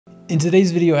In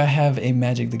today's video, I have a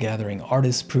Magic the Gathering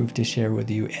artist proof to share with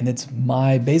you, and it's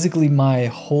basically my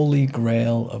holy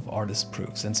grail of artist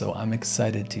proofs, and so I'm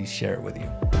excited to share it with you.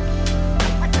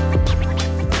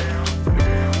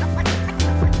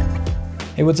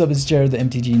 Hey, what's up? It's Jared, the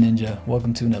MTG Ninja.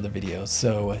 Welcome to another video.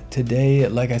 So today,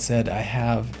 like I said, I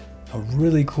have a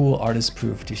really cool artist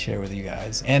proof to share with you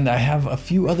guys. And I have a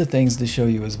few other things to show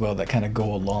you as well that kind of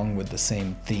go along with the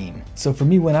same theme. So for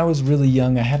me, when I was really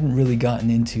young, I hadn't really gotten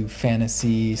into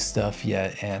fantasy stuff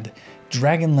yet, and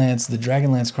Dragonlance, the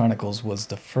Dragonlance Chronicles was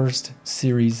the first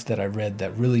series that I read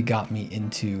that really got me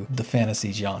into the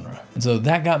fantasy genre. And so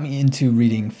that got me into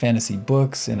reading fantasy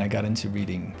books, and I got into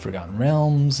reading Forgotten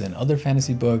Realms and other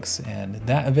fantasy books, and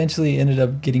that eventually ended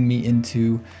up getting me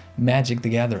into Magic the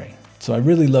Gathering. So I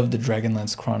really loved the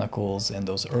Dragonlance Chronicles and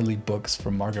those early books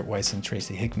from Margaret Weis and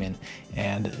Tracy Hickman,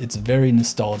 and it's very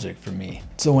nostalgic for me.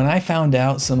 So when I found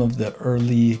out some of the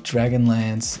early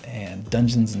Dragonlance and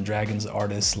Dungeons and Dragons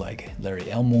artists like Larry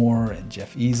Elmore and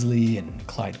Jeff Easley and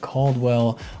Clyde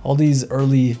Caldwell, all these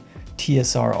early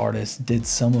TSR artists did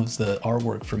some of the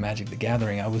artwork for Magic the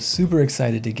Gathering, I was super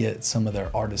excited to get some of their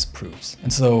artist proofs.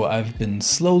 And so I've been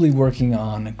slowly working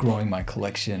on growing my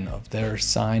collection of their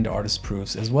signed artist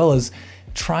proofs, as well as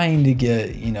trying to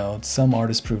get, some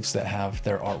artist proofs that have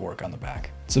their artwork on the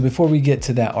back. So before we get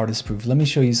to that artist proof, let me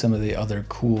show you some of the other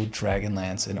cool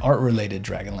Dragonlance and art-related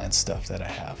Dragonlance stuff that I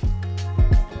have.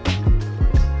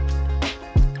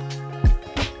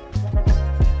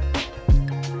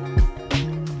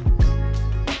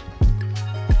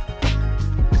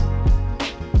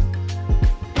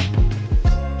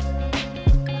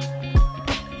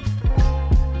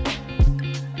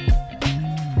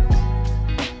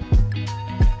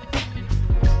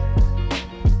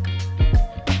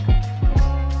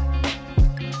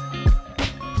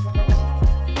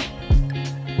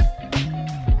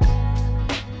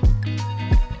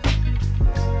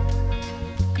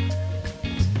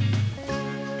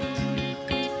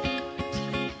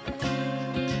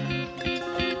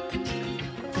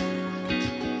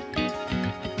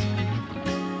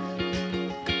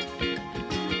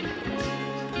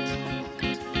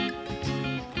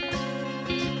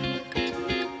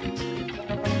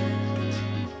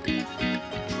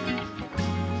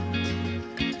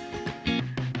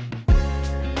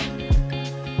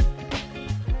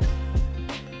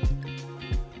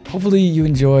 Hopefully you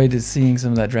enjoyed seeing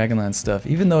some of that Dragonlance stuff,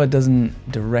 even though it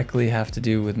doesn't directly have to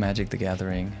do with Magic the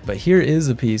Gathering. But here is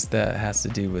a piece that has to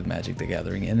do with Magic the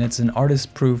Gathering, and it's an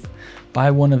artist proof by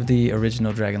one of the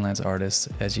original Dragonlance artists,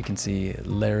 as you can see,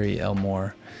 Larry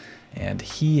Elmore. And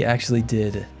he actually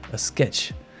did a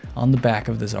sketch on the back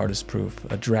of this artist proof,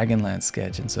 a Dragonlance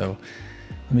sketch. And so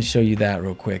let me show you that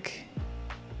real quick.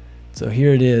 So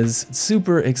here it is.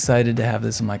 Super excited to have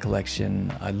this in my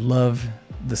collection. I love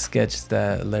the sketch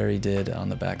that Larry did on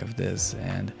the back of this,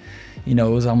 and it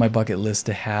was on my bucket list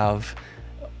to have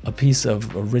a piece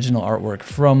of original artwork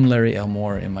from Larry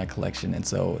Elmore in my collection, and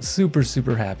so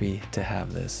super happy to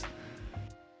have this.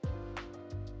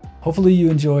 Hopefully you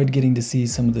enjoyed getting to see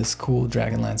some of this cool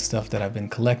Dragonlance stuff that I've been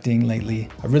collecting lately.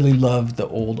 I really love the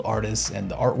old artists and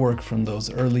the artwork from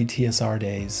those early TSR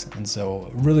days, and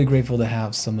so really grateful to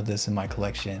have some of this in my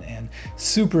collection, and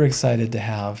super excited to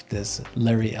have this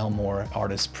Larry Elmore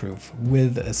artist proof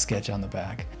with a sketch on the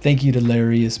back. Thank you to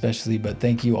Larry especially, but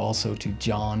thank you also to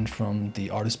John from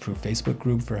the Artist Proof Facebook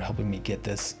group for helping me get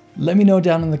this. Let me know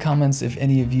down in the comments if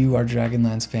any of you are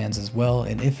Dragonlance fans as well,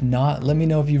 and if not, let me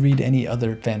know if you read any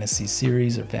other fantasy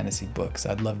series or fantasy books.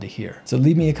 I'd love to hear. So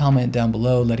leave me a comment down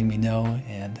below letting me know,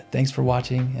 and thanks for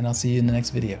watching, and I'll see you in the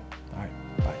next video.